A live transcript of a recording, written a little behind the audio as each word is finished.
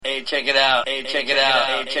Hey, check it out. Hey, check it out.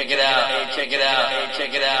 Hey, check it out. Hey, check it out. Hey,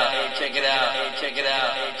 check it out. Hey, check it out. Hey, check it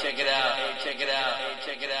out. Hey, check it out. Hey, check it out. Hey,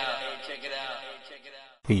 check it out. Hey, check it out. Hey, check it out.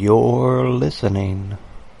 You're listening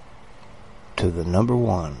to the number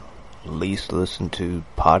one least listened to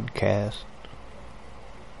podcast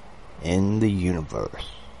in the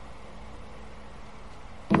universe.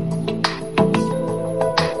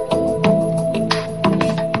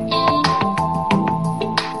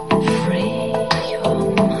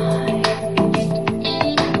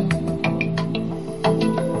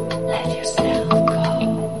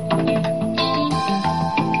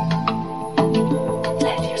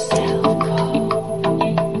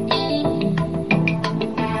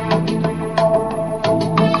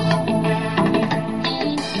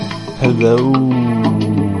 Hello.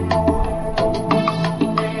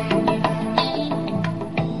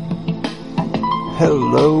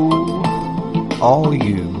 Hello, all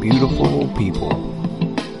you beautiful people.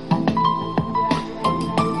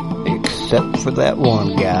 Except for that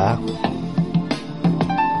one guy.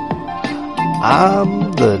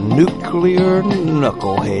 I'm the nuclear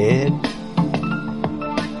knucklehead.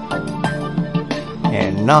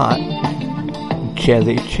 And not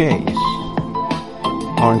Chevy Chase.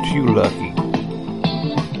 Aren't you lucky?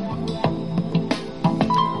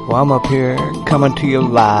 Well, I'm up here coming to you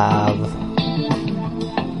live.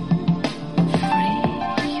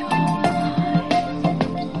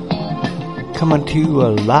 Coming to you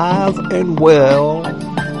alive and well.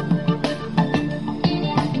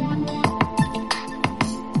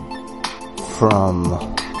 From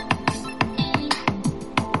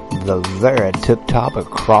the very tip top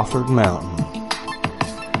of Crawford Mountain.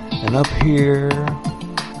 And up here,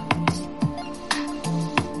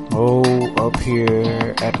 up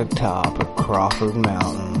here at the top of Crawford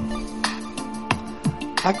Mountain,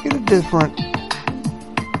 I get a different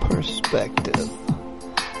perspective.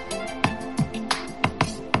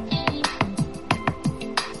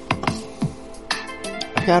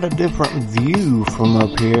 I got a different view from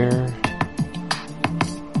up here.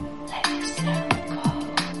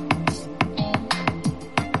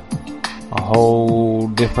 A whole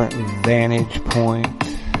different vantage point.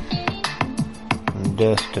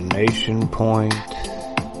 Destination point.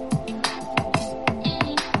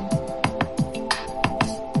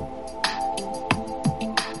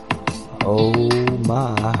 Oh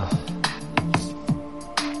my.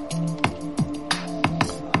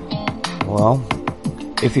 Well,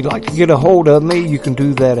 if you'd like to get a hold of me, you can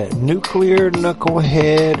do that at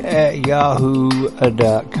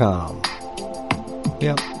nuclearknucklehead@yahoo.com.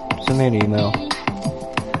 Yep, send me an email.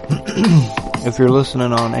 If you're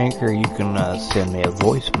listening on Anchor, you can send me a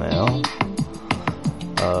voicemail.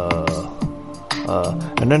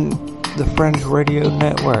 And then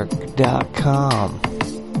thefringeradionetwork.com.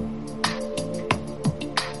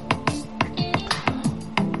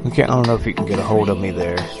 I don't know if you can get a hold of me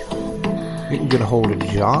there. You can get a hold of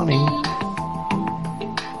Johnny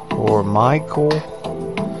or Michael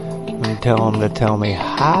and tell them to tell me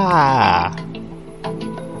hi.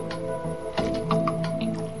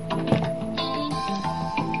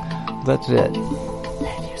 That's it.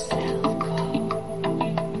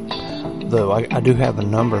 Though I do have a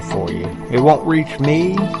number for you. It won't reach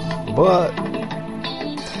me, but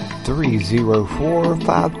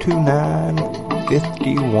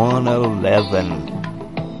 304-529-5111.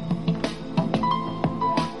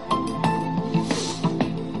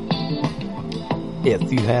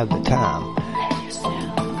 If you have the time.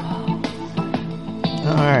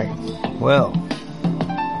 Alright, well.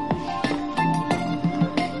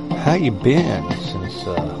 How you been since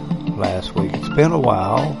last week? It's been a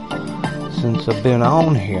while since I've been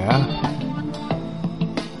on here.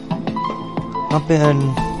 I've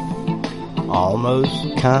been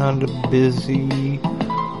almost kind of busy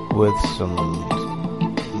with some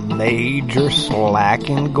major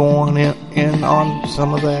slacking going in on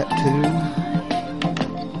some of that too.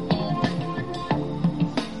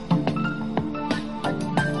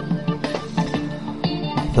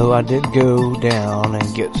 Though I did go down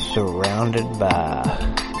and get surrounded by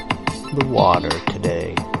the water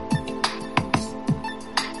today.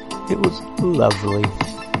 It was lovely.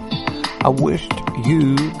 I wished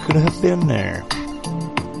you could have been there.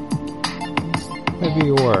 Maybe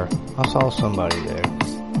you were. I saw somebody there.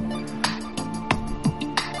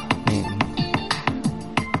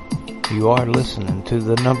 You are listening to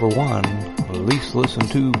the number one least listened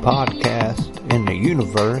to podcast in the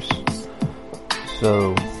universe.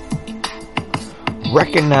 So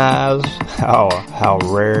recognize how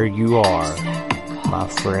rare you are, my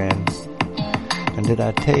friend. And did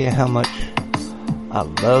I tell you how much I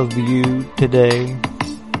love you today?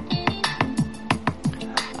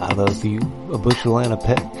 I love you, a bushel and a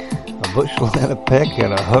peck,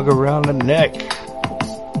 and a hug around the neck.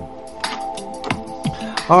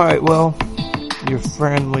 Alright, well, your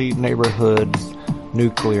friendly neighborhood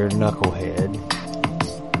nuclear knucklehead.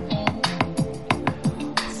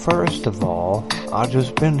 First of all, I've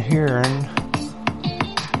just been hearing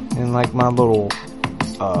in like my little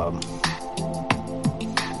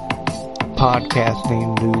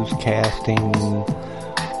podcasting, newscasting,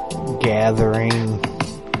 gathering,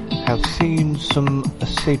 have seen some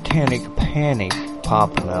satanic panic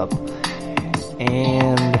popping up,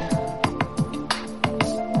 and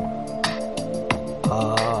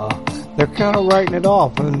they're kind of writing it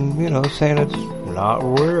off and, saying it's not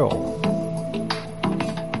real.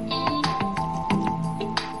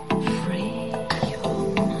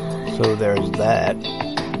 So there's that.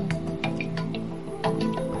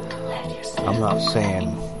 I'm not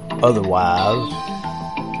saying otherwise,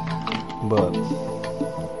 but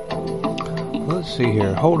let's see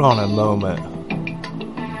here. Hold on a moment.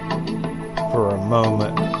 For a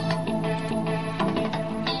moment.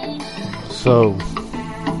 So,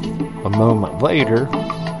 a moment later,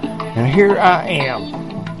 and here I am.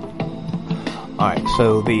 Alright,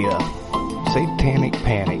 so the satanic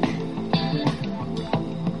panic.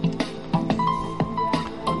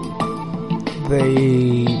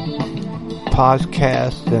 The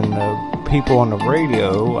podcast and the people on the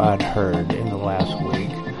radio I'd heard in the last week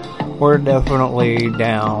were definitely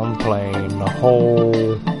downplaying the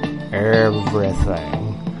whole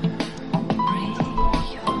everything.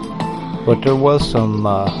 But there was some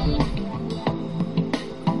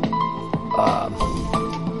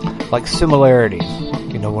like similarities,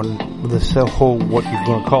 when this whole, what you're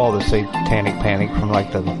going to call the satanic panic from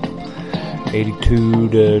like the 82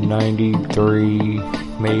 to 93,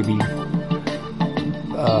 maybe.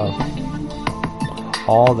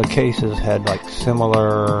 All the cases had like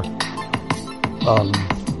similar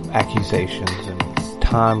accusations and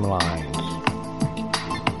timelines.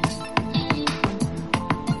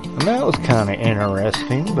 And that was kind of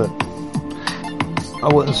interesting, but I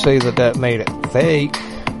wouldn't say that made it fake.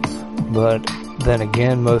 But then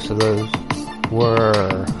again, most of those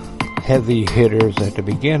were heavy hitters at the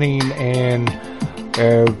beginning, and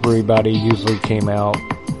everybody usually came out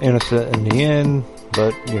innocent in the end,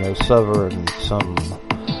 but suffering some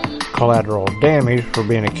collateral damage for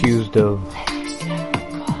being accused of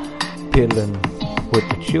piddling with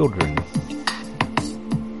the children.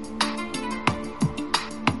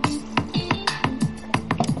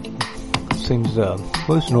 Seems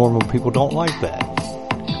most normal people don't like that.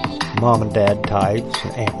 Mom and dad types,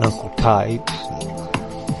 and aunt and uncle types,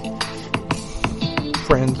 and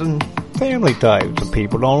friends and family types of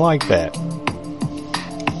people don't like that.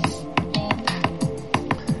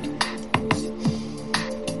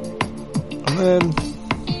 And then,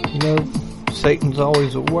 Satan's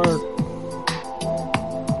always at work.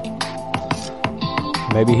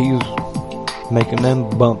 Maybe he's making them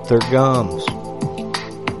bump their gums.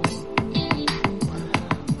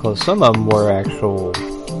 Because some of them were actual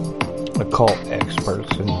occult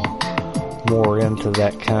experts and more into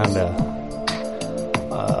that kind of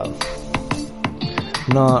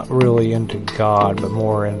not really into God, but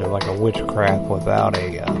more into like a witchcraft without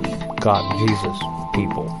a God Jesus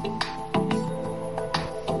people.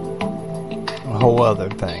 A whole other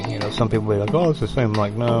thing. Some people be like, oh, it's the same. I'm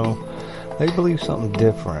like, no, they believe something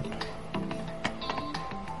different.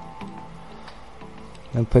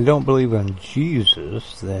 And if they don't believe in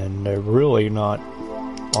Jesus, then they're really not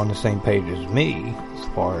on the same page as me as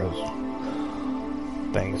far as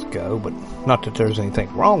things go. But not that there's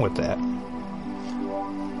anything wrong with that.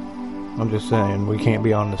 I'm just saying we can't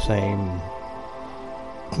be on the same,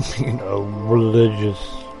 religious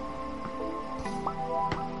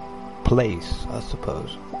place, I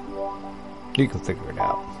suppose. You can figure it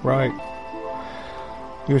out, right?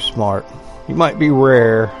 You're smart. You might be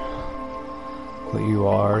rare, but you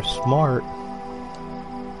are smart.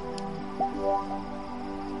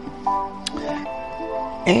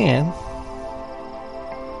 And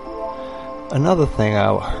another thing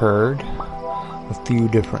I heard a few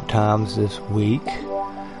different times this week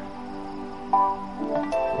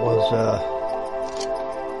was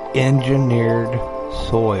engineered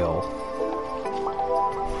soil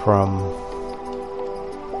from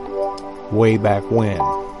way back when.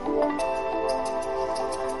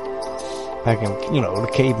 Back in,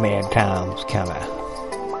 the caveman times, kind of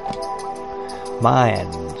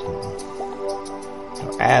Mayans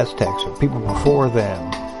and Aztecs or people before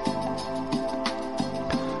them.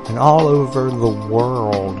 And all over the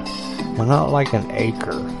world, and not like an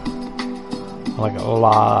acre, like a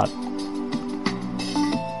lot.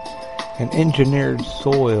 an engineered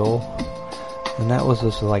soil, and that was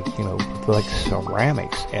just like, like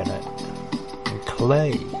ceramics in it, and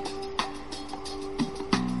clay.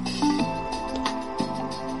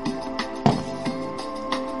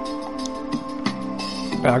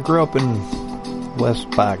 I grew up in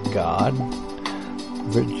West by God,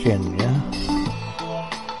 Virginia,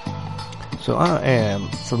 so I am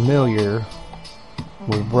familiar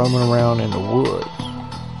with roaming around in the woods,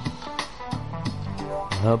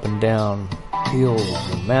 and up and down hills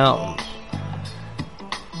and mountains,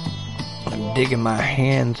 and digging my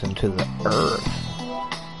hands into the earth.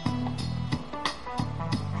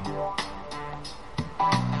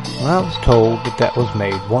 And I was told that was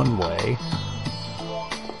made one way,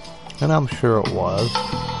 and I'm sure it was.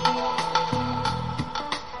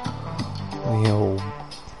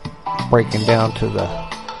 Breaking down to the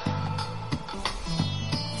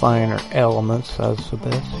finer elements, I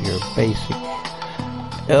suppose, your basic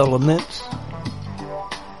elements.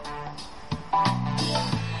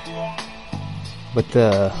 But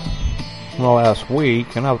in the last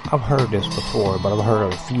week, and I've heard this before, but I've heard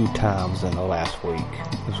it a few times in the last week.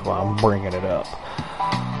 That's why I'm bringing it up.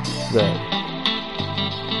 That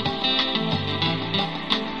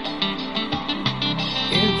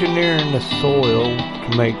engineering the soil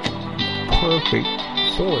to make perfect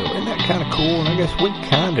soil. Isn't that kind of cool? And I guess we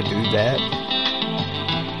kind of do that.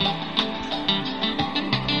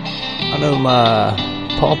 I know my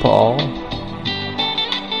pawpaw,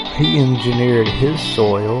 he engineered his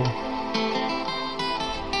soil.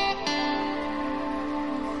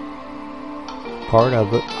 Part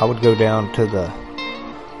of it, I would go down to the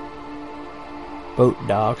boat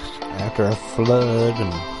docks after a flood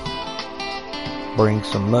and bring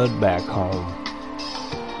some mud back home.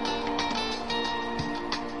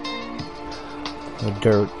 The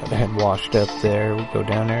dirt that had washed up there, we'd go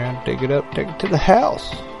down there and dig it up, take it to the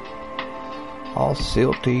house. All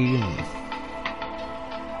silty,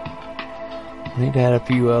 and he'd had a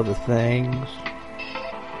few other things.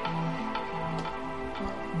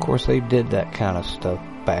 Of course, they did that kind of stuff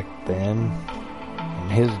back then, in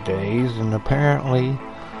his days, and apparently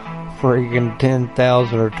friggin'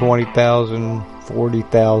 10,000 or 20,000,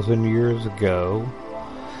 40,000 years ago.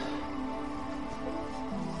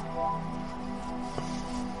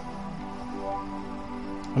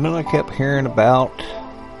 And then I kept hearing about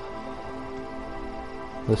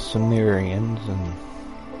the Sumerians and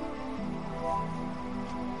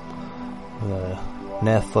the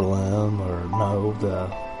Nephilim, or no,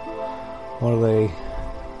 what are they?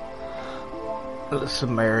 The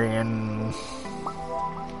Sumerian,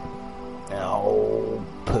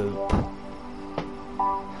 poop.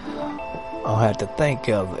 I'll have to think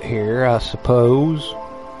of it here, I suppose.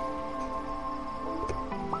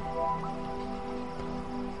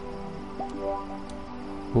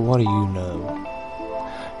 Well, what do you know?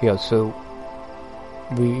 Yeah, so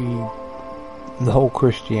the whole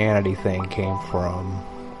Christianity thing came from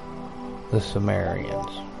the Sumerians,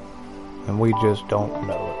 and we just don't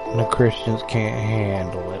know it, and the Christians can't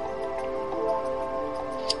handle it.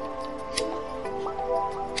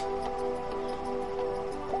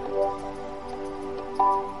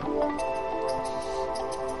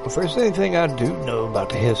 If there's anything I do know about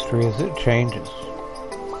the history, is it changes.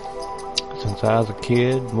 Since I was a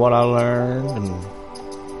kid, what I learned and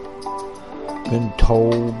been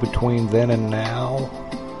told between then and now,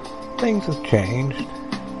 things have changed.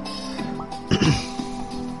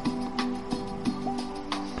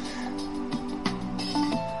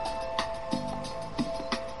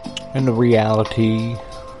 And the reality,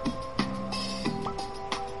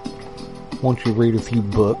 once you read a few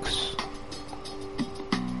books,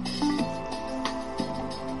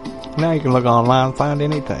 now you can look online and find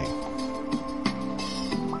anything.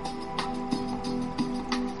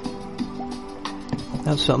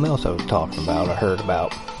 That's something else I was talking about, I heard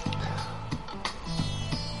about.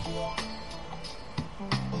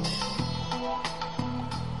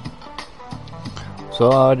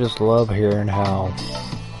 So I just love hearing how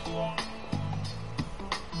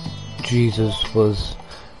Jesus was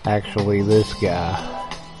actually this guy,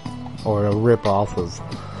 or a ripoff of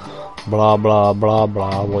blah blah blah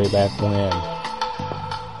blah way back when.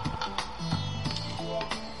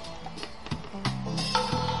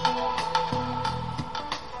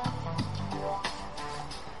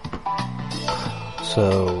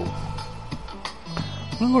 So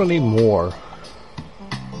I'm gonna need more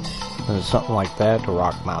than something like that to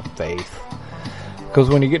rock my faith. Because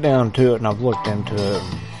when you get down to it, and I've looked into it,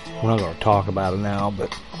 we're not gonna talk about it now,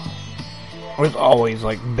 but there's always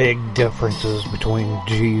like big differences between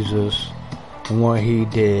Jesus and what he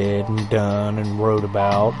did and done and wrote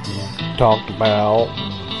about and talked about.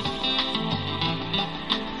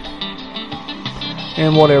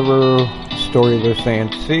 And whatever story they're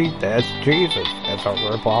saying, see, that's Jesus. That's a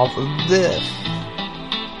rip-off of this.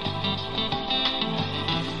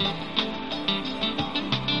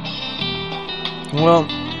 Well,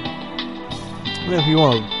 if you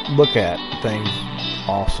want to look at things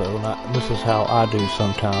also, this is how I do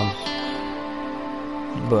sometimes,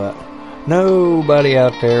 but nobody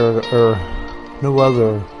out there or no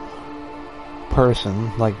other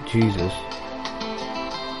person like Jesus,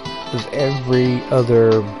 because every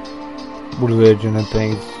other religion and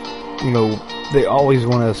things, they always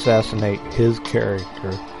want to assassinate his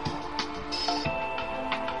character.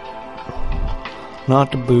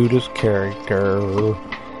 Not the Buddhist character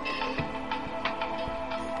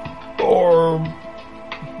or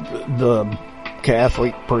the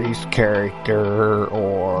Catholic priest character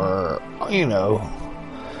or,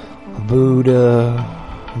 Buddha,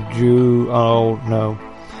 Jew. Oh, no.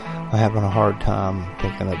 I'm having a hard time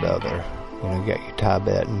thinking of the other. You got your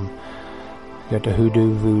Tibetan, you got the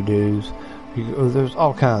hoodoo voodoos. There's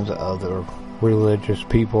all kinds of other religious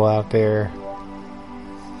people out there.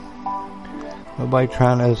 Nobody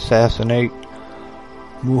trying to assassinate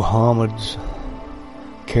Muhammad's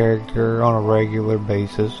character on a regular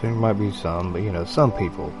basis. There might be some, but some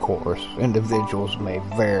people, of course, individuals may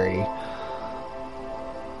vary.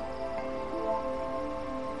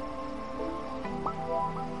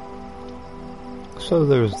 So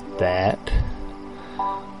there's that.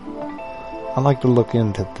 I like to look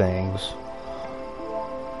into things.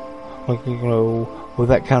 Like, with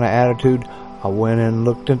that kind of attitude, I went and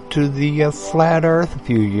looked into the flat earth a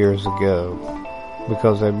few years ago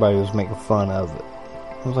because everybody was making fun of it.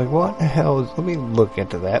 I was like, what the hell let me look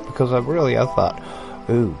into that, because I thought,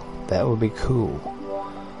 ooh, that would be cool.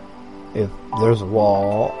 If there's a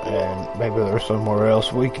wall and maybe there's somewhere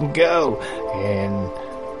else we can go. And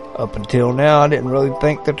up until now, I didn't really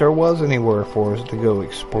think that there was anywhere for us to go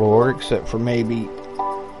explore except for maybe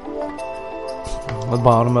the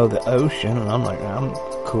bottom of the ocean. And I'm like, I'm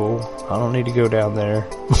cool. I don't need to go down there.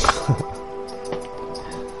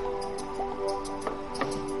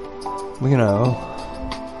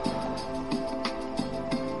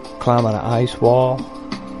 Climbing an ice wall,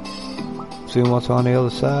 seeing what's on the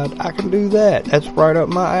other side, I can do that. That's right up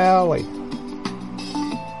my alley.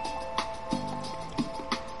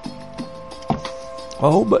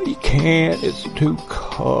 Oh, but you can't. It's too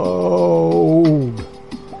cold.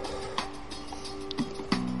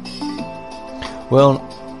 Well,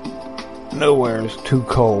 nowhere is too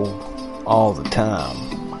cold all the time.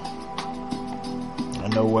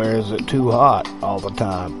 And nowhere is it too hot all the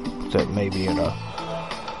time, except maybe in a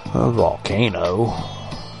volcano.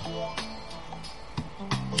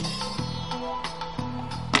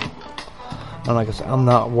 And like I said, I'm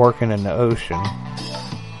not working in the ocean.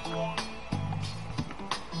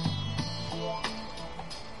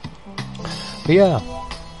 But yeah.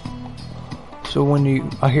 So when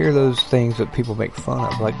I hear those things that people make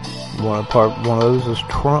fun of, like one of those is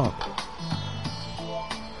Trump.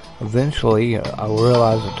 Eventually, I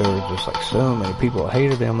realized that there were just like so many people that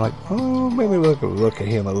hated him. Like, oh, maybe look at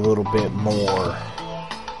him a little bit more.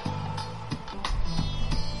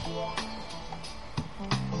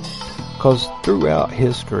 Because throughout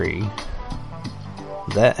history,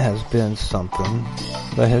 that has been something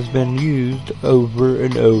that has been used over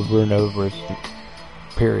and over and over.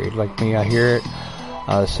 Period. Like me, I hear it,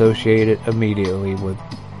 I associate it immediately with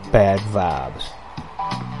bad vibes.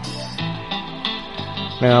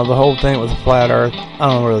 Now, the whole thing with the flat earth, I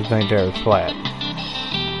don't really think that was flat.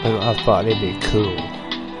 But I thought it'd be cool.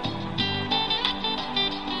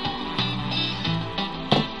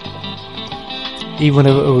 Even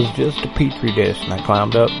if it was just a petri dish and I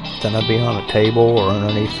climbed up, then I'd be on a table or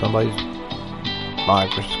underneath somebody's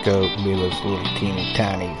microscope and be this little teeny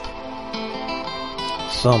tiny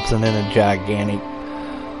something in a gigantic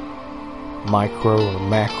micro or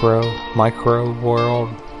micro world.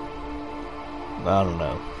 I don't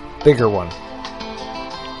know. Bigger one.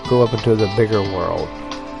 Go up into the bigger world.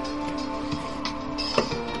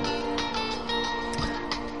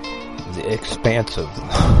 The expansive.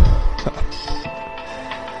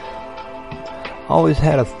 Always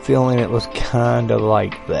had a feeling it was kind of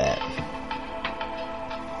like that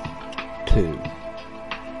too.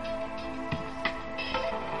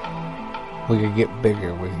 We could get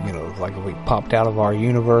bigger. Like if we popped out of our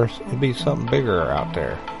universe, it'd be something bigger out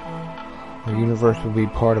there. The universe would be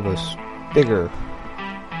part of us bigger.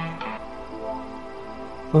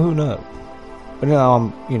 Well, who knows? But now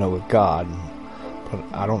I'm, with God. But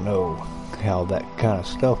I don't know how that kind of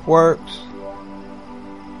stuff works.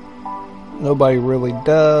 Nobody really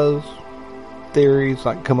does. Theories,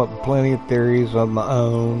 I can come up with plenty of theories of my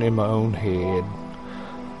own, in my own head.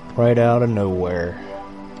 right out of nowhere.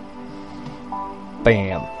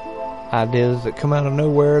 Bam. Ideas that come out of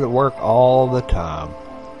nowhere that work all the time.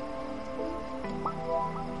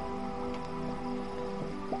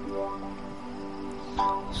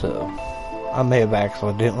 So, I may have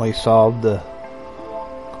accidentally solved the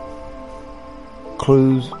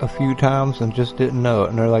clues a few times and just didn't know it.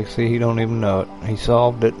 And they're like, see, he don't even know it. He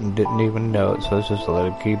solved it and didn't even know it, so it's just to let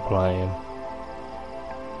him keep playing.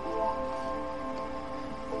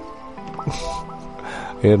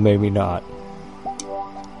 Yeah, maybe not.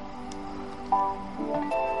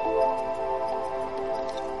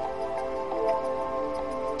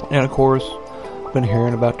 And of course, been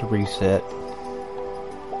hearing about the reset.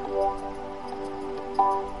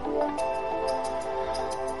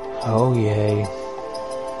 Oh yay.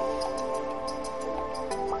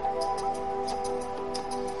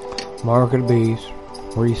 Mark of the Beast,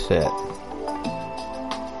 reset.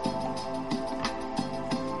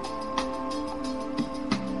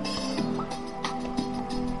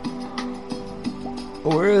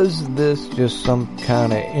 Or is this just some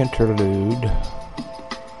kind of interlude?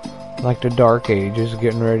 Like the Dark Ages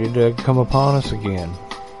getting ready to come upon us again.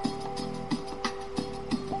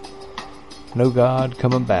 No God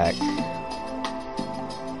coming back.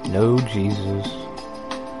 No Jesus.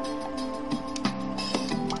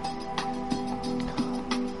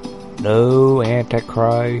 No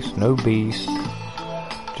Antichrist, no beast.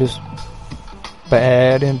 Just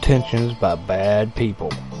bad intentions by bad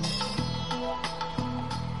people.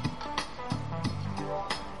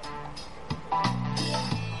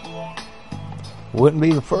 Wouldn't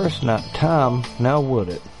be the first time, now would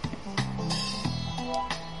it?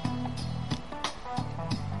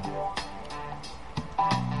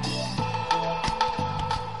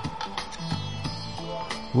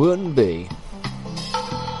 Wouldn't be.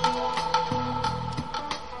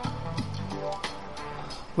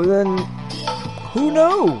 Well then, who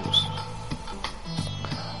knows?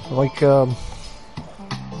 Like,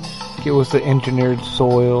 it was the engineered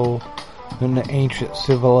soil and the ancient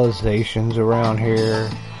civilizations around here,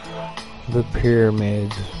 the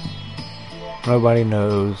pyramids. Nobody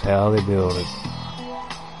knows how they built it.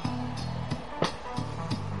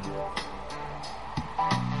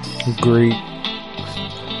 The Greeks,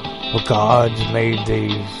 the gods made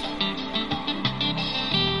these.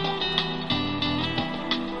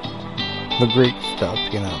 The Greek stuff,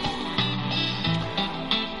 you know.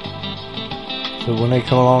 So when they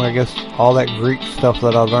come along, I guess all that Greek stuff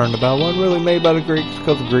that I learned about wasn't really made by the Greeks,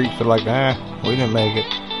 because the Greeks are like, we didn't make it.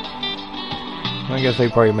 I guess they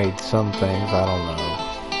probably made some things, I don't know.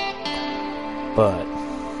 But,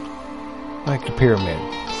 like the pyramid,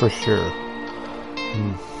 for sure.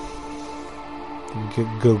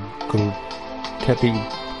 Go, Göbekli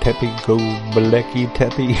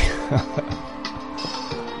Tepe.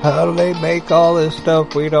 How do they make all this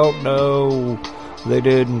stuff? We don't know. They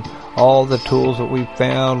didn't. All the tools that we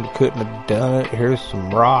found couldn't have done it. Here's some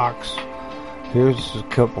rocks. Here's a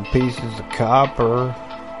couple pieces of copper.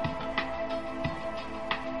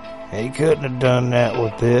 They couldn't have done that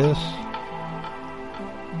with this.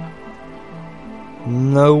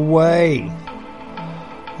 No way.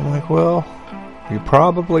 I'm like, well, you're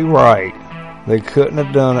probably right. They couldn't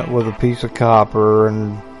have done it with a piece of copper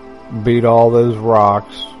and beat all those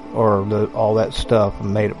rocks or all that stuff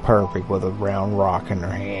and made it perfect with a round rock in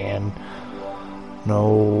their hand.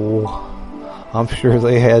 No, I'm sure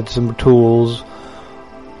they had some tools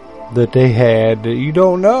that they had that you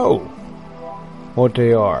don't know what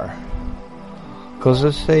they are. Because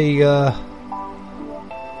let's say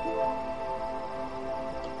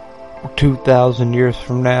 2,000 years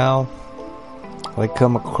from now, they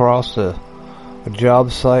come across a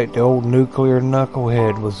job site the old nuclear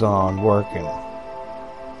knucklehead was on working.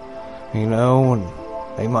 You know, and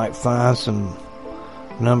they might find some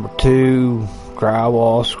number 2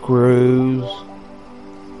 drywall screws.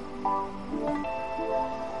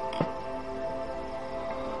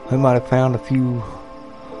 They might have found a few,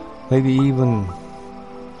 maybe even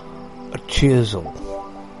a chisel.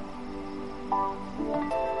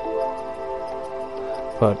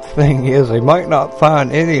 But the thing is, they might not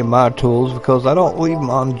find any of my tools because I don't leave them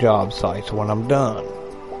on job sites when I'm done.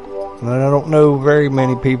 And I don't know very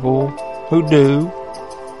many people who do.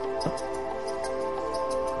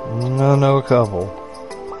 I know a couple.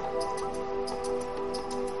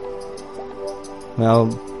 Now,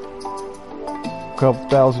 a couple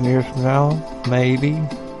thousand years from now, maybe,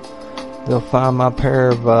 they'll find my pair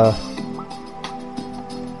of,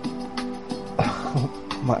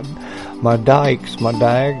 my dikes, my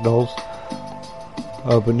diagonals,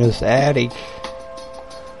 up in this attic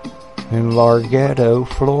in Larghetto,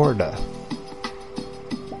 Florida.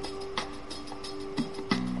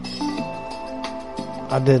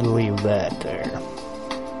 I did leave that there.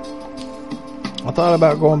 I thought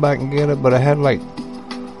about going back and get it, but I had like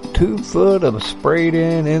 2 foot of sprayed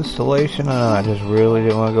in installation, and I just really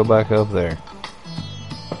didn't want to go back up there.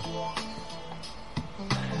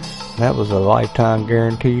 That was a lifetime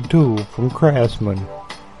guaranteed tool from Craftsman.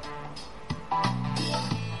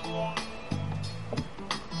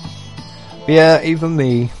 Yeah, even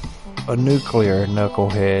me, a nuclear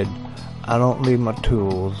knucklehead, I don't leave my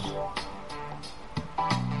tools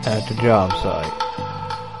at the job site.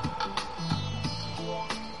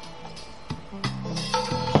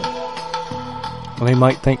 And they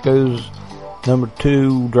might think those number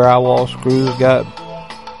 2 drywall screws got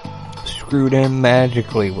screwed in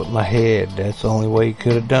magically with my head. That's the only way you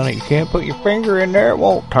could have done it. You can't put your finger in there, it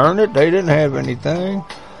won't turn it. They didn't have anything.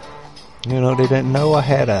 You know, they didn't know I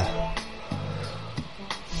had a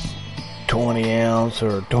 20 ounce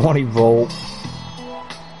or 20 volt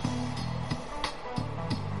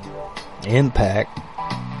impact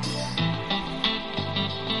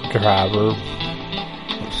driver.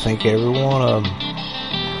 Sink every one of them.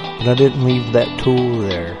 But I didn't leave that tool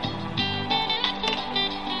there.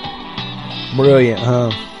 Brilliant,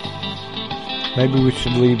 huh? Maybe we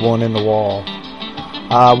should leave one in the wall.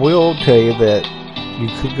 I will tell you that you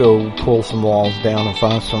could go pull some walls down and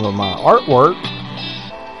find some of my artwork.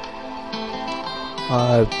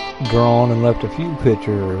 I've drawn and left a few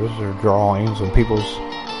pictures or drawings on people's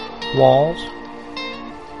walls.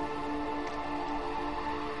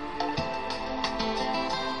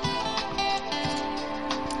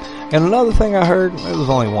 And another thing I heard, it was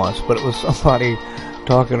only once, but it was somebody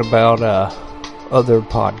talking about other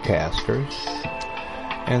podcasters,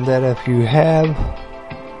 and that if you have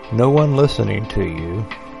no one listening to you,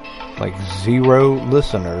 like 0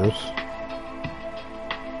 listeners,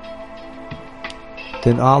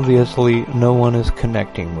 then obviously no one is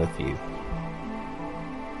connecting with you.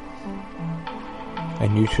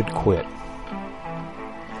 And you should quit.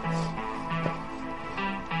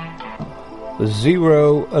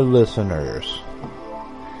 0 listeners.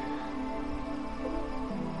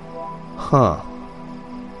 Huh.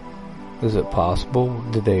 Is it possible?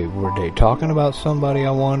 Were they talking about somebody,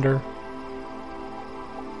 I wonder?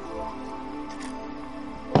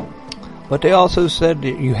 But they also said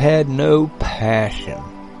that you had no passion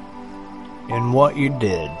in what you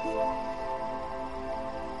did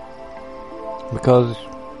because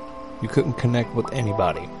you couldn't connect with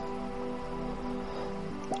anybody.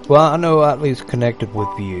 Well, I know I at least connected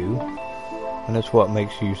with you, and that's what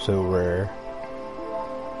makes you so rare,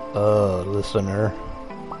 listener.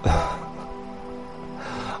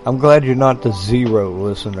 I'm glad you're not the 0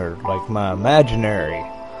 listener, like my imaginary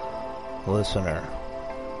listener.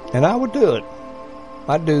 And I would do it.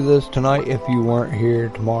 I'd do this tonight if you weren't here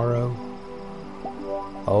tomorrow.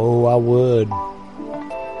 Oh, I would.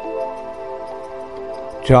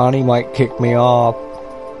 Johnny might kick me off,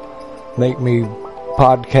 make me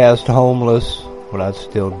podcast homeless, but I'd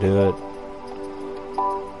still do it.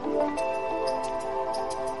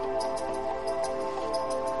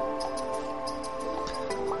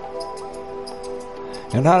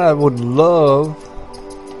 And I would love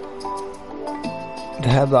to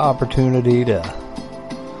have the opportunity to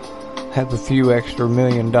have a few extra $1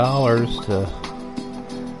 million to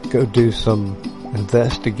go do some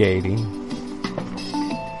investigating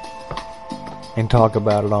and talk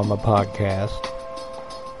about it on my podcast.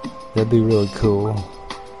 That'd be really cool.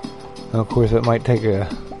 And of course, it might take I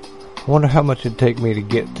wonder how much it'd take me to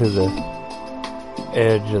get to the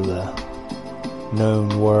edge of the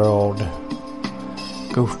known world.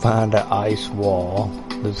 Go find an ice wall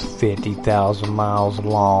that's 50,000 miles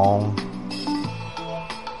long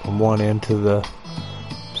from one end to the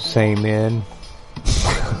same end.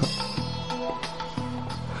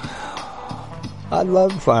 I'd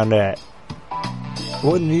love to find that.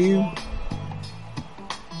 Wouldn't you?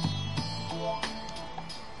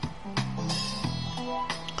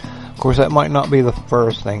 Of course, that might not be the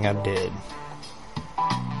first thing I did.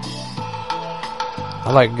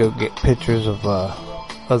 I like to go get pictures of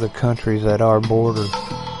other countries at our border.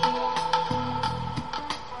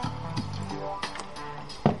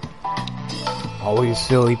 All these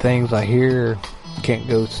silly things I hear, can't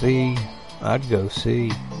go see, I'd go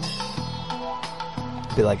see.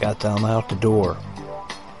 Be like I tell them out the door.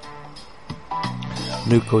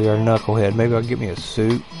 Nuclear knucklehead. Maybe I'll get me a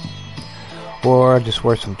suit. Or I just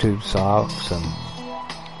wear some tube socks and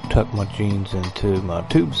tuck my jeans into my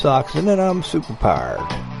tube socks, and then I'm super powered.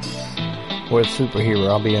 Or a superhero.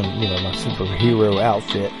 I'll be in, my superhero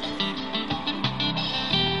outfit.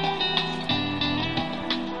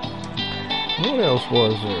 What else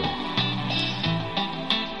was there?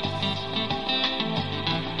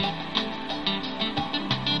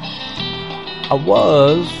 I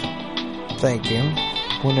was thinking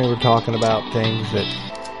when they were talking about things that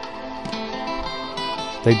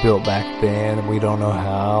they built back then and we don't know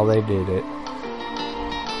how they did it.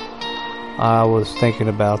 I was thinking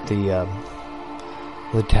about the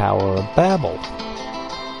Tower of Babel.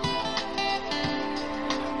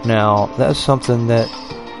 Now, that's something that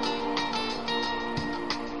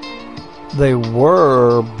they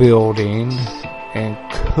were building and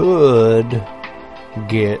could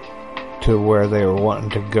get to where they were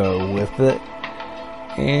wanting to go with it.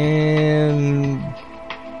 And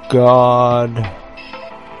God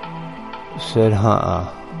said,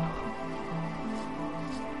 I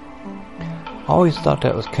always thought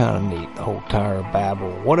that was kind of neat, the whole Tower of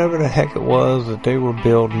Babel. Whatever the heck it was that they were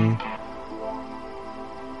building,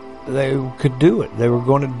 they could do it. They were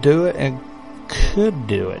going to do it and could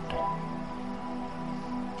do it.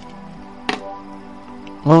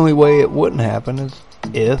 Only way it wouldn't happen is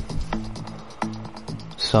if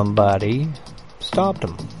somebody stopped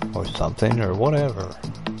them or something or whatever.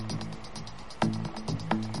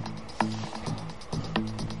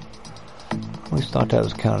 I always thought that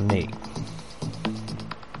was kind of neat.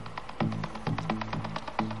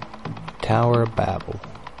 Tower of Babel.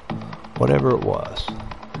 Whatever it was.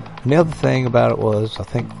 And the other thing about it was, I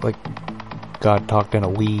think, like, God talked in a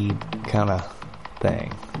we kind of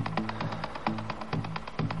thing.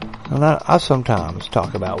 And I sometimes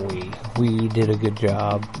talk about we. We did a good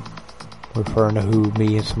job referring to who,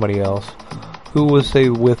 me and somebody else. Who was, say,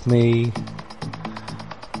 with me,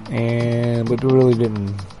 but really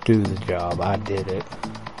didn't do the job. I did it.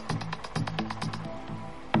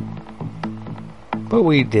 But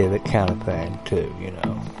we did it kind of thing, too, you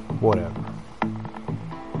know. Whatever.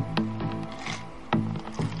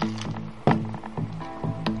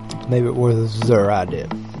 Maybe it was I did.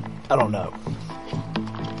 I don't know.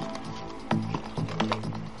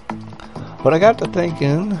 But I got to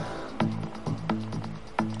thinking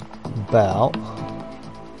about,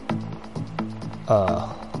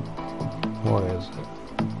 what is it?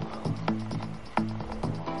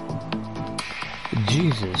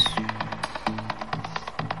 Jesus.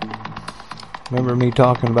 Remember me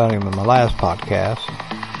talking about him in my last podcast?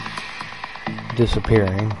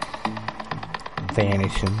 Disappearing.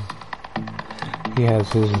 Vanishing. He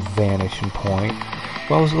has his vanishing point.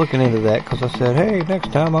 Well, I was looking into that because I said, hey,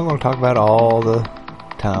 next time I'm going to talk about all the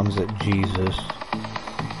times that Jesus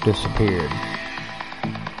disappeared.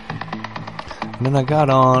 And then I got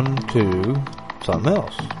on to something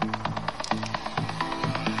else.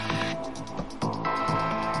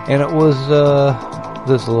 And it was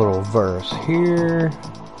this little verse here.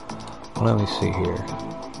 Let me see here.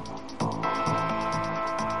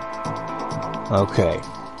 Okay.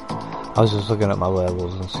 I was just looking at my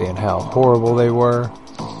levels and seeing how horrible they were.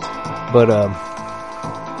 But,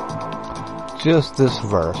 just this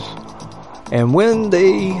verse. And when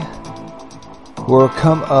they were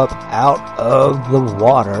come up out of the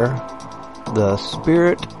water, the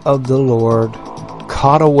Spirit of the Lord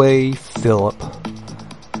caught away Philip,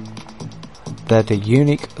 that the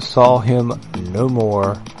eunuch saw him no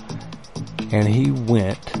more, and he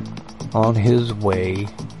went on his way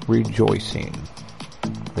rejoicing.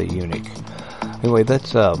 The eunuch. Anyway,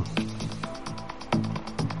 that's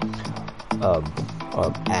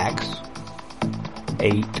Acts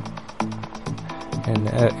 8, and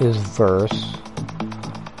that is verse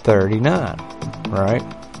 39, right?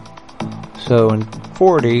 So in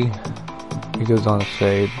 40, he goes on to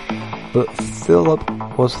say, but Philip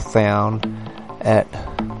was found at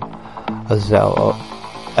Azotus,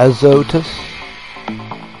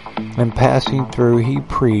 and passing through, he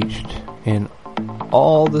preached in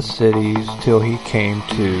all the cities till he came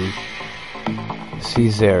to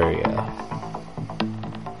Caesarea.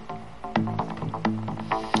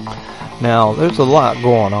 Now, there's a lot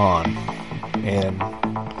going on in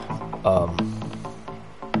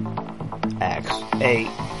Acts 8.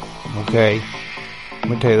 Okay? Let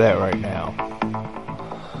me tell you that right now.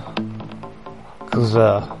 Because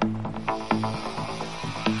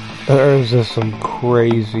there's just some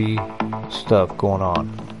crazy stuff going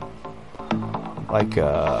on. Like,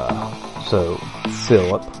 so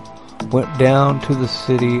Philip went down to the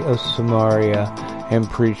city of Samaria and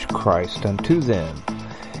preached Christ unto them.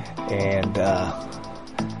 And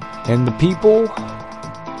the people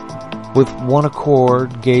with one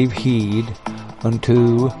accord gave heed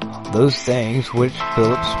unto those things which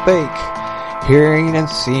Philip spake, hearing and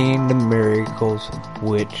seeing the miracles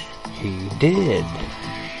which he did.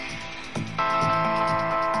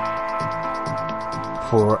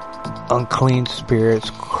 For unclean spirits,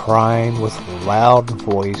 crying with loud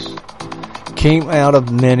voice, came out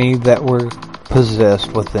of many that were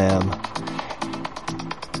possessed with them,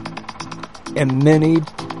 and many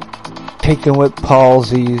taken with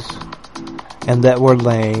palsies and that were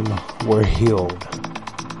lame were healed.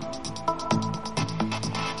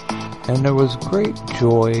 And there was great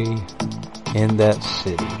joy in that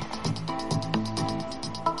city.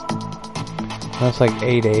 That's like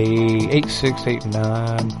 8A, 8-6,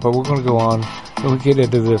 8-9, but we're going to go on. When we get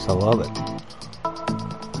into this, I love it.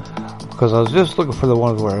 Because I was just looking for the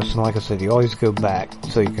one verse, and like I said, you always go back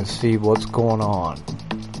so you can see what's going on.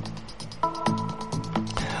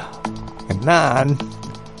 And 9,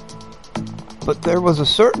 but there was a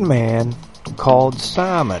certain man called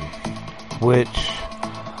Simon, which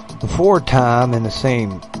before time in the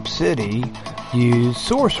same city used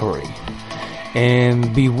sorcery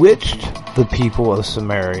and bewitched the people of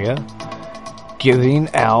Samaria, giving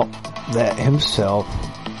out that himself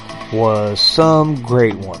was some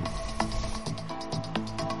great one.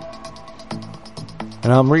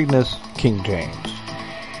 And I'm reading this King James.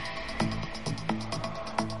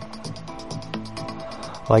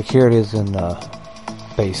 Like here it is in the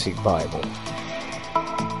Basic Bible.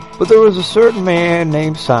 But there was a certain man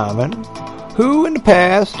named Simon, who in the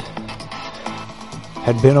past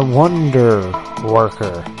had been a wonder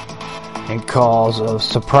worker and cause of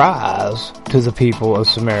surprise to the people of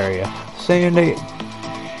Samaria, saying that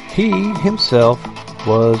he himself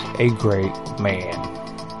was a great man.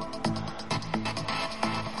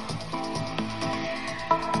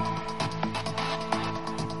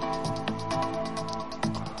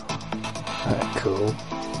 Cool.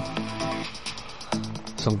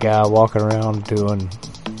 Some guy walking around doing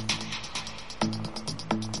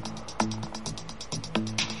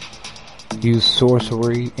used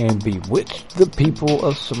sorcery and bewitched the people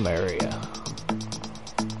of Samaria.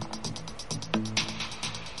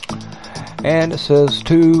 And it says,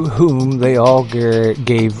 to whom they all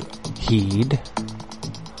gave heed,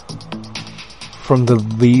 from the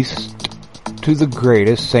least to the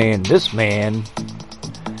greatest, saying, this man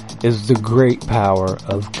is the great power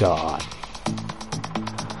of God.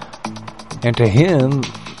 And to him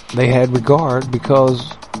they had regard,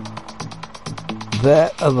 because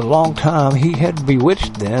that of a long time he had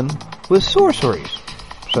bewitched them with sorceries.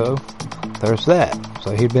 So there's that.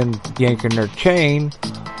 So he'd been yanking their chain,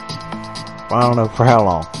 I don't know for how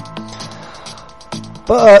long.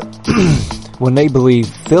 But when they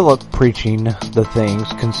believed Philip preaching the things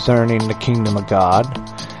concerning the kingdom of God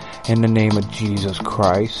in the name of Jesus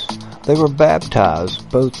Christ, they were baptized,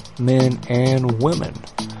 both men and women.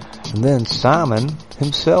 And then Simon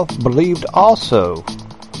himself believed also.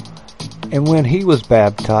 And when he was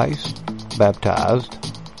baptized,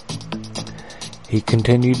 he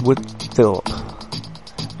continued with Philip,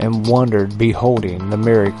 and wondered, beholding the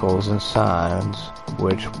miracles and signs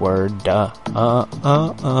which were done.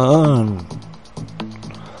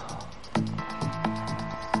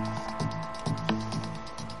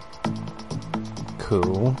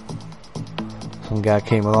 Cool. Some guy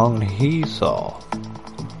came along and he saw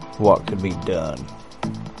what could be done.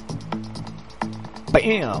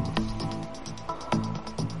 Bam!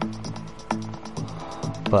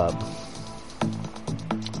 But,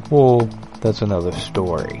 well, that's another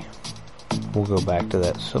story. We'll go back to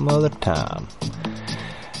that some other time.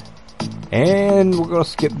 And we're going to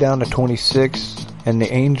skip down to 26. And the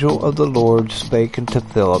angel of the Lord spake unto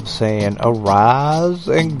Philip, saying, arise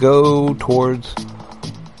and go towards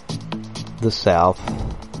the south,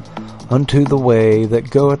 unto the way that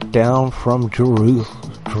goeth down from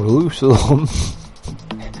Jerusalem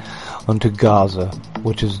unto Gaza,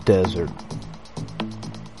 which is desert.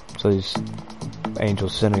 So these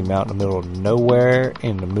angels sending him out in the middle of nowhere,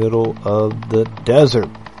 in the middle of the desert.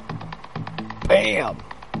 Bam!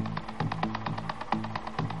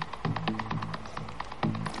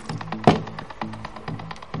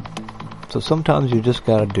 So sometimes you just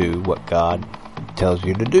gotta do what God tells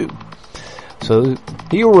you to do. So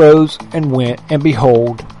he arose and went, and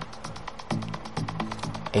behold,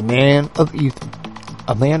 a man of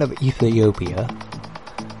Ethiopia,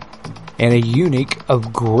 and a eunuch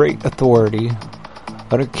of great authority,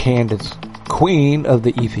 under Candace, queen of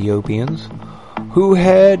the Ethiopians, who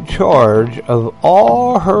had charge of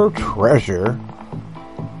all her treasure,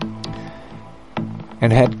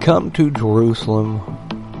 and had come to Jerusalem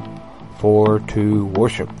for to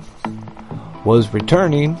worship, was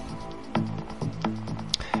returning,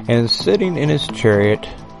 and sitting in his chariot,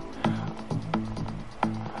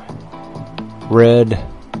 read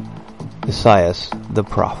Isaiah the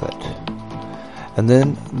prophet. And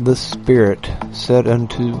then the Spirit said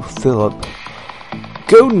unto Philip,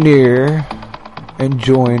 go near and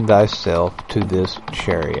join thyself to this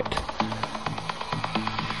chariot.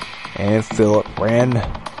 And Philip ran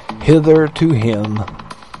hither to him,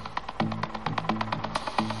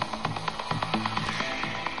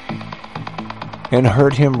 and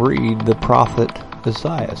heard him read the prophet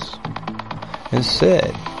Isaiah, and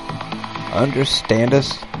said,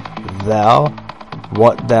 Understandest thou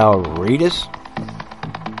what thou readest?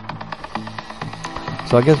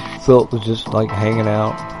 So I guess Philip was just like hanging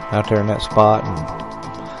out there in that spot,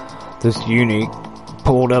 and this eunuch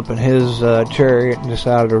pulled up in his chariot and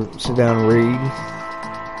decided to sit down and read.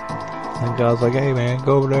 And God's like, hey man,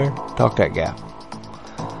 go over there, talk to that guy.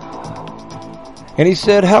 And he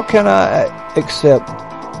said, how can I accept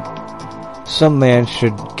some man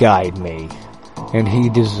should guide me? And he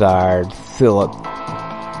desired Philip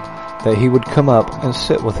that he would come up and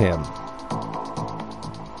sit with him.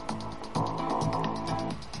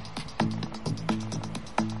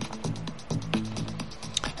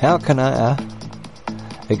 How can I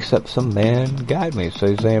except some man guide me? So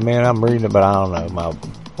he's saying, man, I'm reading it, but I don't know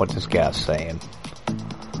what this guy's saying.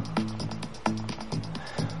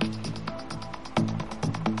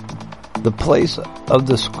 The place of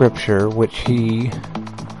the scripture which he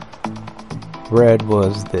read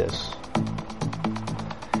was this.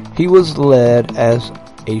 He was led as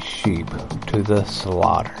a sheep to the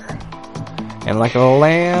slaughter, and like a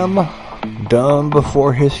lamb dumb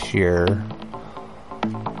before his shearer,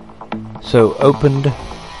 so opened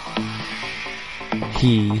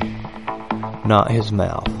he not his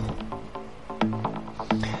mouth.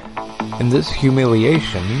 In this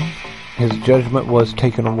humiliation, his judgment was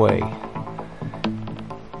taken away.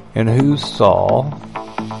 And who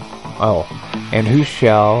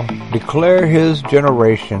shall declare his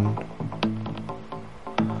generation?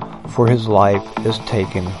 For his life is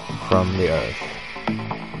taken from the earth.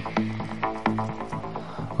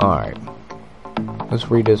 Alright.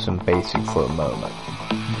 Let's read this in basic for a moment.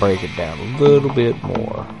 Break it down a little bit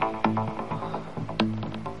more.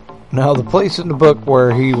 Now the place in the book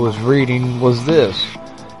where he was reading was this.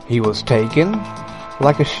 He was taken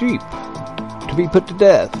like a sheep to be put to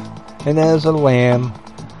death, and as a lamb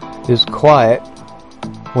is quiet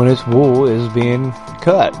when its wool is being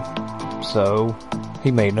cut, so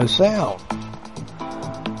he made no sound.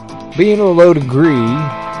 Being of a low degree,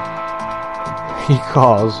 he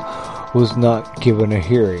was not given a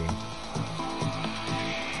hearing.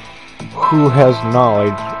 Who has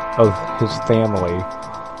knowledge of his family,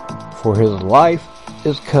 for his life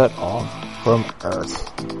is cut off from earth.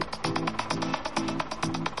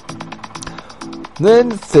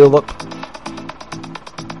 Then Philip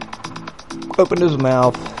opened his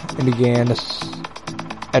mouth and began at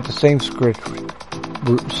the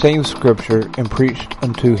same scripture and preached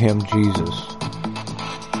unto him Jesus.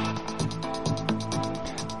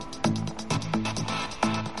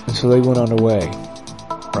 And so they went on their way,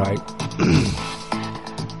 right?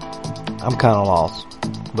 I'm kind of lost,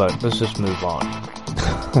 but let's just move on.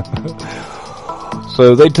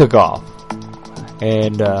 So they took off,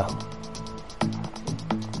 and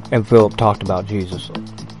Philip talked about Jesus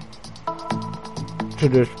to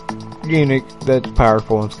this eunuch that's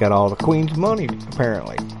powerful and's got all the queen's money,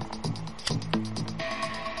 apparently.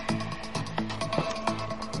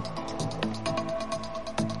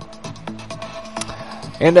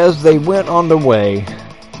 And as they went on their way,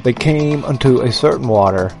 they came unto a certain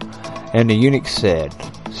water, and the eunuch said,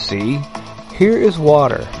 See, here is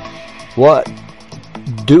water. What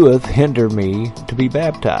doeth hinder me to be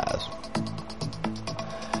baptized?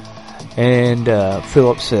 And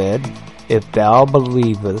Philip said, If thou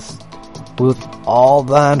believest with all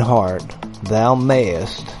thine heart, thou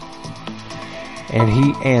mayest. And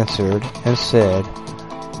he answered and said,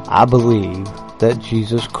 I believe that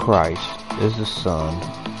Jesus Christ is the Son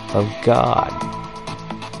of God.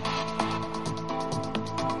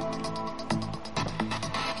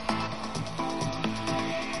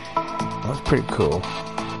 That's pretty cool.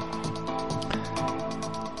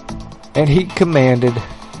 And he commanded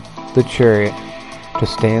the chariot to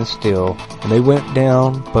stand still, and they went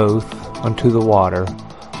down both unto the water,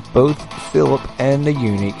 both Philip and the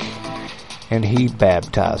eunuch, and he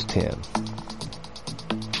baptized him.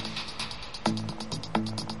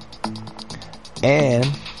 And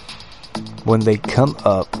when they come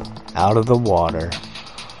up out of the water,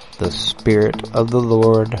 the Spirit of the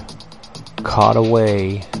Lord caught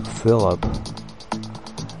away Philip,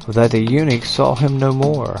 that the eunuch saw him no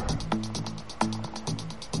more.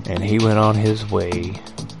 And he went on his way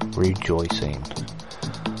rejoicing.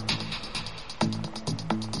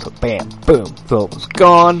 So bam, boom, Philip was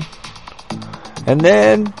gone. And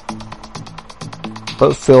then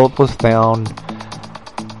both Philip was found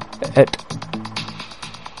at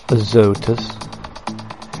Azotus,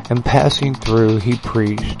 and passing through he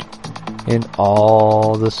preached in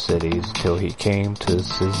all the cities till he came to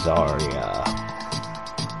Caesarea.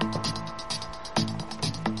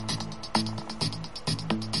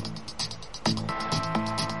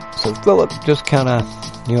 So Philip just kind of,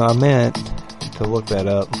 I meant to look that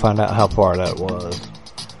up and find out how far that was.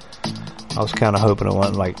 I was kind of hoping it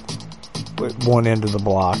went like one end of the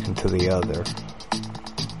block and to the other.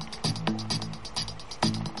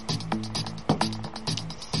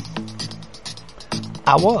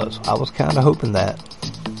 I was kind of hoping that,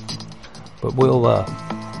 but we'll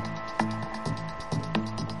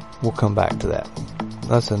come back to that.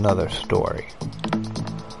 That's another story.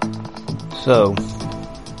 So,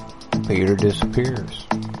 Peter disappears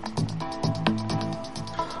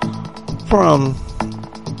from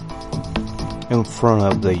in front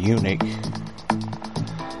of the eunuch,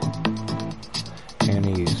 and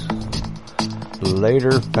he's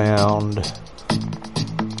later found,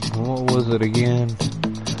 what was it again?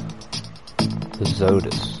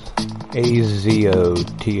 Azotus. Azotus.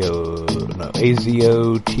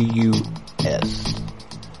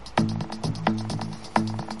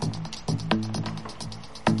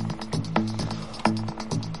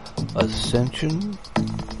 Ascension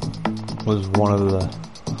was one of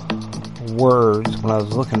the words. When I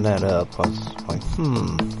was looking that up, I was like,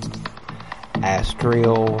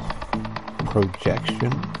 astral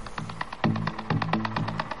projection.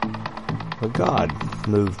 But God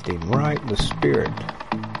moved him right. The Spirit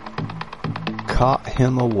caught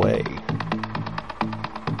him away.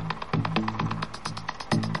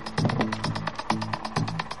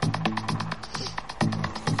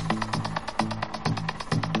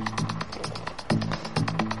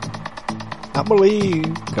 I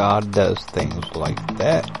believe God does things like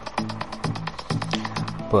that.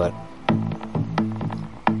 But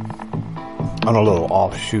on a little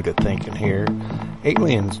offshoot of thinking here,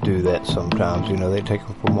 aliens do that sometimes. They take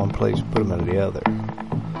them from one place and put them into the other.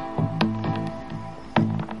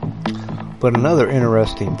 But another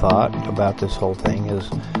interesting thought about this whole thing is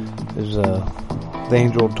the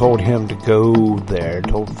angel told him to go there,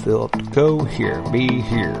 told Philip to go here, be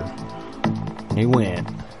here. And he went.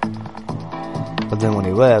 But then when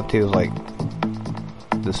he left, he was like,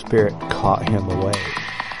 the Spirit caught him away.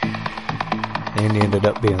 And he ended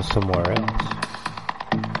up being somewhere else.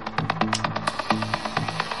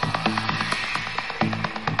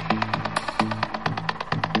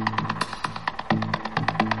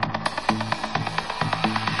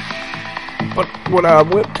 But when I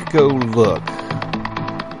went to go look,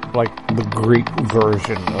 like the Greek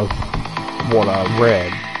version of what I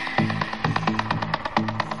read,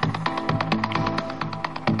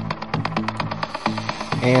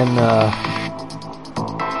 and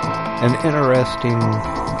an interesting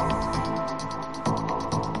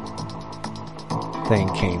thing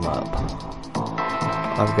came up.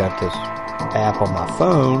 I've got this app on my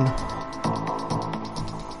phone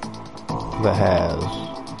that has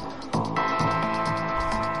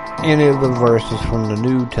any of the verses from the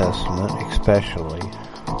New Testament, especially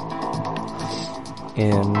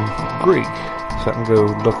in Greek. So I can go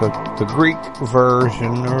look at the Greek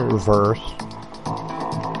version or verse,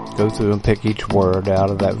 go through and pick each word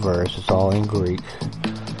out of that verse. It's all in Greek.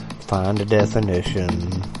 Find a definition,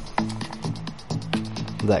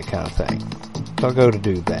 that kind of thing. So I'll go to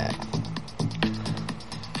do that.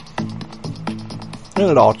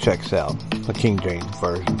 And it all checks out. The King James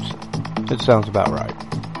versions. It sounds about right.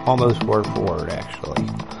 Almost word for word, actually.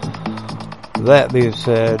 That being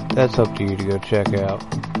said, that's up to you to go check out.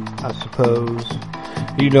 I suppose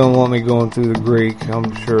you don't want me going through the Greek.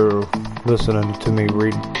 I'm sure listening to me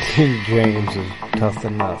read King James is tough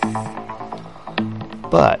enough.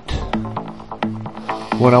 But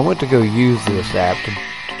when I went to go use this app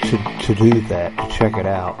to do that, to check it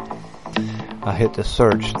out, I hit the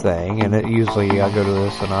search thing, and usually I go to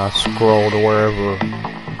this and I scroll to wherever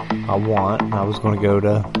I want. I was going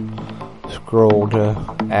to scroll to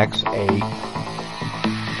Acts 8,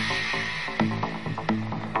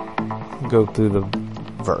 go through the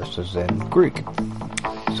verses in Greek.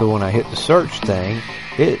 So when I hit the search thing,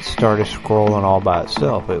 it started scrolling all by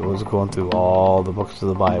itself. It was going through all the books of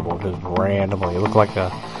the Bible just randomly. It looked like I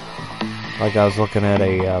was looking at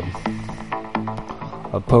a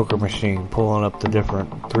poker machine, pulling up the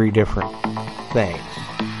three different things.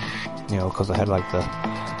 Because I had like the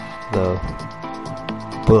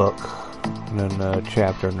book, and then the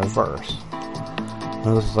chapter and the verse.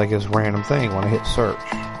 And this is like this random thing when I hit search.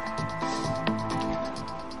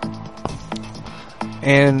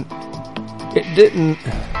 And it didn't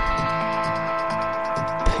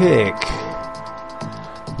pick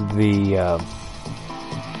the,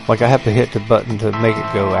 like I have to hit the button to make it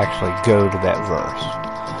actually go to that verse.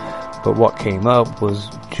 But what came up was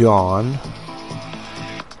John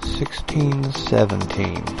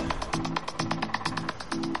 16:17.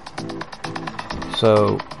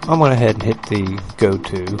 So I went ahead and hit the go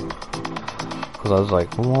to, because I was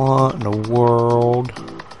like, what in the world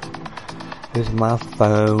is my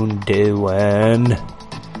phone doing?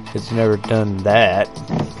 It's never done that.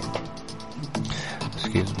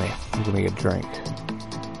 Excuse me, I'm gonna get a drink.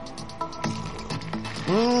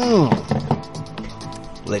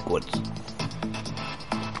 Liquids.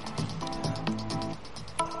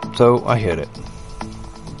 So I hit it,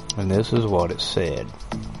 and this is what it said.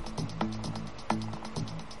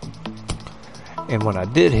 And when I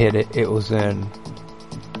did hit it, it was in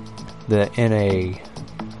the NASB.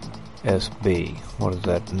 What is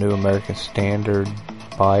that? New American Standard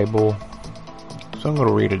Bible. So I'm going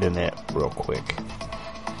to read it in that real quick,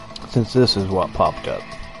 since this is what popped up.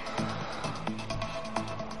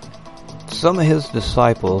 Some of his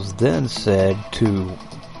disciples then said to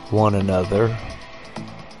one another,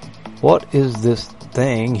 "What is this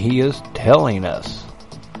thing he is telling us?"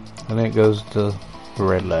 And then it goes to the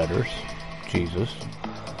red letters, Jesus.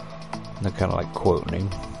 And they're kind of like quoting him.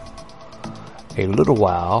 "A little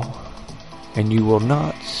while, and you will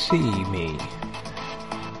not see me.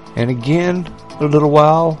 And again, a little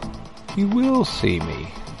while, you will see me.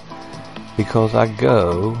 Because I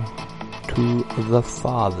go to the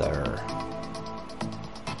Father."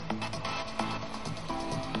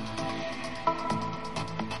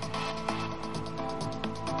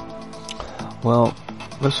 Well,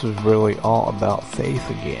 this is really all about faith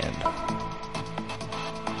again.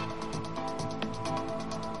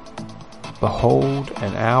 Behold,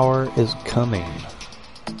 an hour is coming.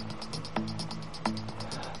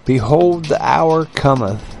 Behold, the hour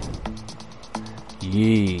cometh.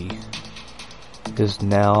 Ye is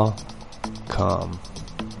now come.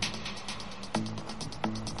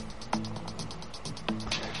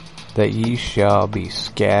 That ye shall be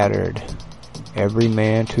scattered, every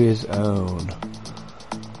man to his own,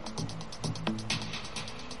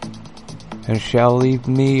 and shall leave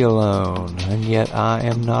me alone, and yet I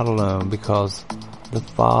am not alone, because the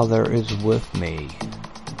Father is with me.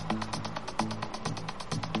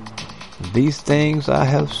 These things I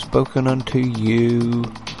have spoken unto you,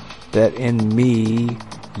 that in me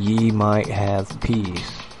ye might have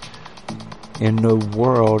peace. In the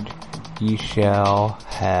world ye shall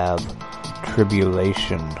have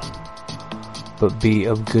tribulation, but be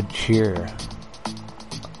of good cheer.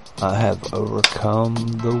 I have overcome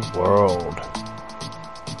the world.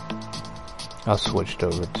 I switched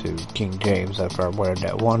over to King James after I read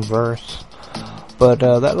that one verse. But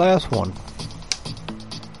that last one,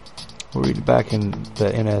 we'll read it back in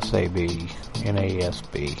the NASB.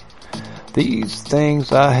 These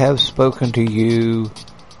things I have spoken to you,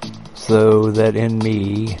 so that in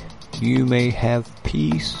me you may have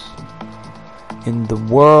peace. In the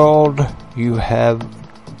world you have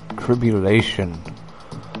tribulation,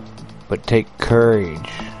 but take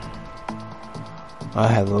courage. I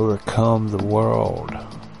have overcome the world.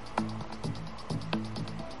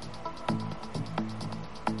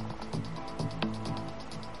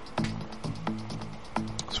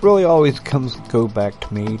 This really always go back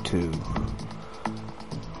to me to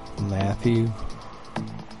Matthew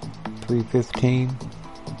 3:15.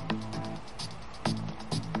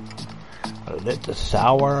 Let the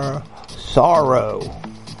sour sorrow.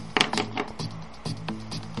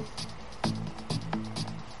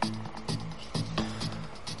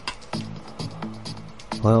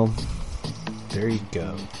 Well, there you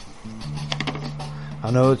go.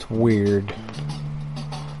 I know it's weird.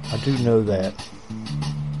 I do know that.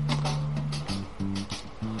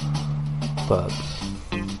 But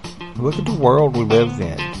look at the world we live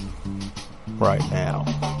in right now.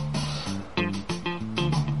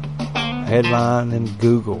 Headline in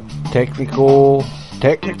Google: Technical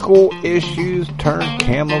issues turned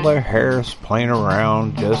Kamala Harris plane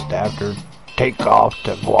around just after takeoff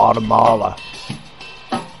to Guatemala.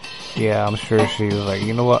 Yeah, I'm sure she was like,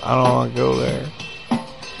 you know what, I don't want to go there.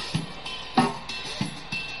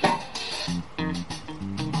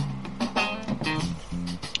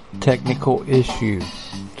 Technical issues.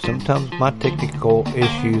 Sometimes my technical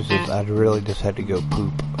issues is I really just had to go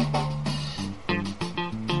poop.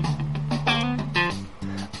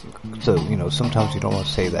 So, you know, sometimes you don't want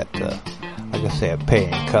to say that to, like I say, a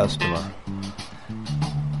paying customer.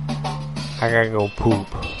 I gotta go poop.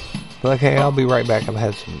 But okay, I'll be right back. I've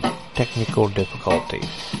had some technical difficulties.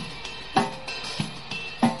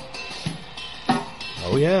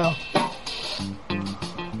 Oh yeah.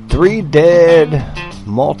 3 dead,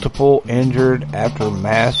 multiple injured after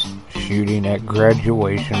mass shooting at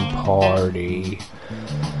graduation party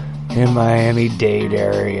in Miami-Dade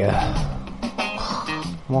area.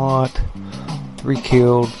 What? 3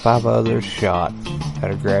 killed, 5 others shot at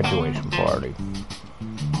a graduation party.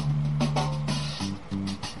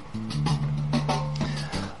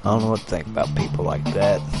 I don't know what to think about people like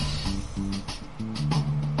that.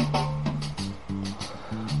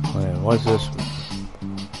 Man, what's this?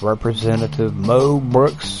 Representative Mo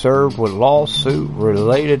Brooks served with lawsuit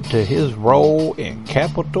related to his role in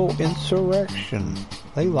Capitol insurrection.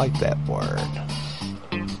 They like that word.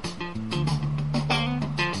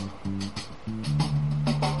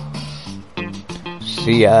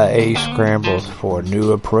 CIA scrambles for a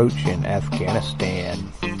new approach in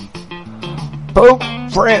Afghanistan. Pope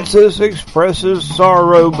Francis expresses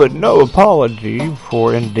sorrow but no apology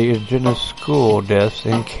for indigenous school deaths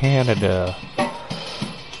in Canada.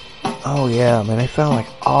 Oh yeah, man, they found like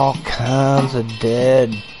all kinds of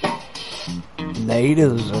dead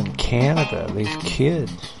natives in Canada, these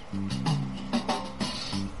kids.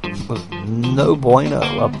 It was no bueno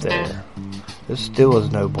up there. This still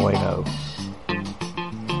is no bueno.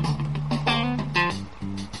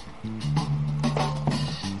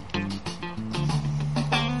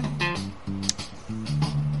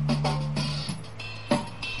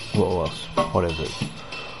 What else? What is it?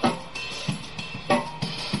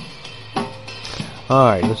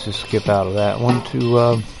 Alright, let's just skip out of that one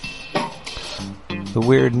to the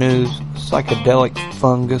weird news. Psychedelic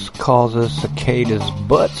fungus causes cicadas'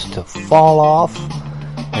 butts to fall off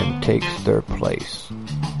and takes their place.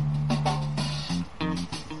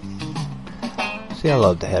 See, I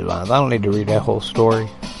love the headlines. I don't need to read that whole story.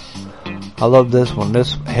 I love this one.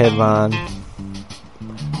 This headline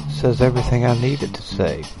says everything I needed to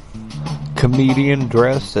say. Comedian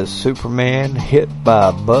dressed as Superman hit by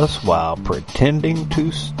a bus while pretending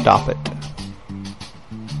to stop it.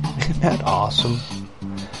 Isn't that awesome?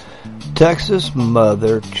 Texas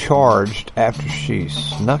mother charged after she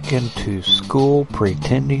snuck into school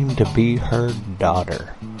pretending to be her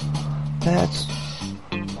daughter. That's...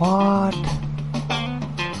 what?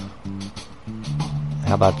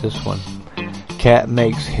 How about this one? Cat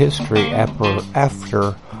makes history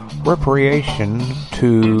after repatriation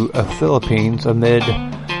to Philippines amid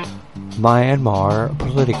Myanmar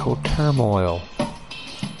political turmoil.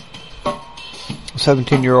 A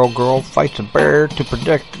 17-year-old girl fights a bear to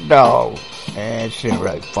protect a dog. And she didn't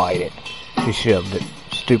really fight it. She shoved it.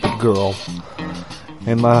 Stupid girl.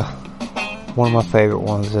 And one of my favorite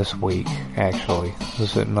ones this week, actually.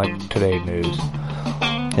 This isn't like Today News.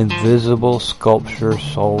 Invisible sculpture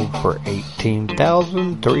sold for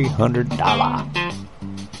 $18,300.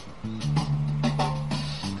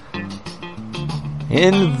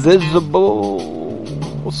 Invisible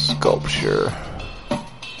sculpture.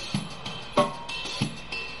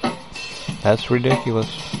 That's ridiculous.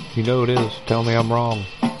 You know it is. Tell me I'm wrong.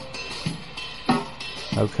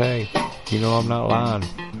 Okay. You know I'm not lying.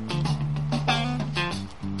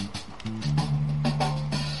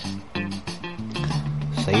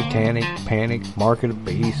 Satanic Panic, Mark of the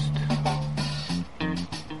Beast.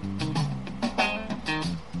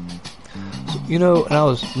 You know, and I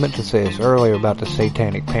was meant to say this earlier about the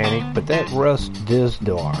Satanic Panic, but that Russ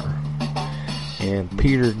Dizdar and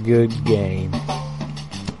Peter Goodgame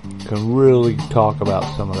can really talk about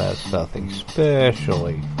some of that stuff,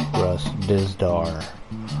 especially Russ Dizdar.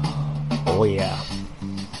 Oh yeah.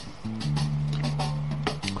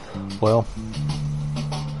 Well,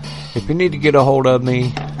 if you need to get a hold of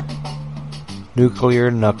me,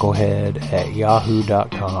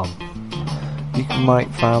 nuclearknucklehead@yahoo.com. You might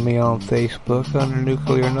find me on Facebook under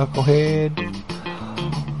Nuclear Knucklehead.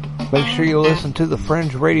 Make sure you listen to the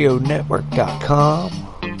FringeRadioNetwork.com.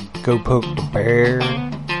 Go poke the bear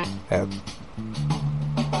at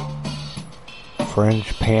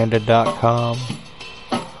FringePanda.com.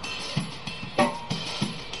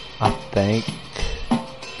 I think.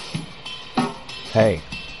 Hey,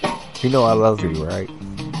 you know I love you, right?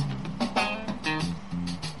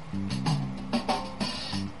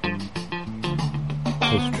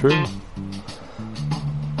 It's true.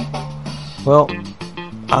 Well,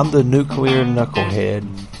 I'm the Nuclear Knucklehead,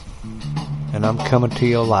 and I'm coming to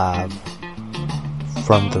you live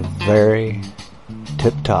from the very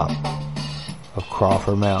tip top of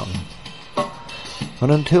Crawford Mountain.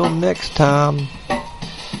 And until next time,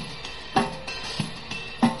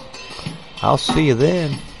 I'll see you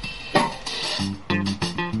then.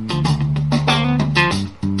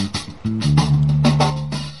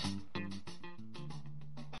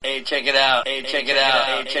 Hey, check it out. Hey, check it out.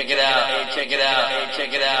 Hey, check it out. Hey, check it out. Hey,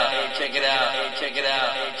 check it out. Hey, check it out. Hey, check it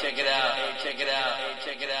out. Hey, check it out. Hey, check it out. Hey,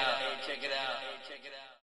 check it out. Hey, check it out.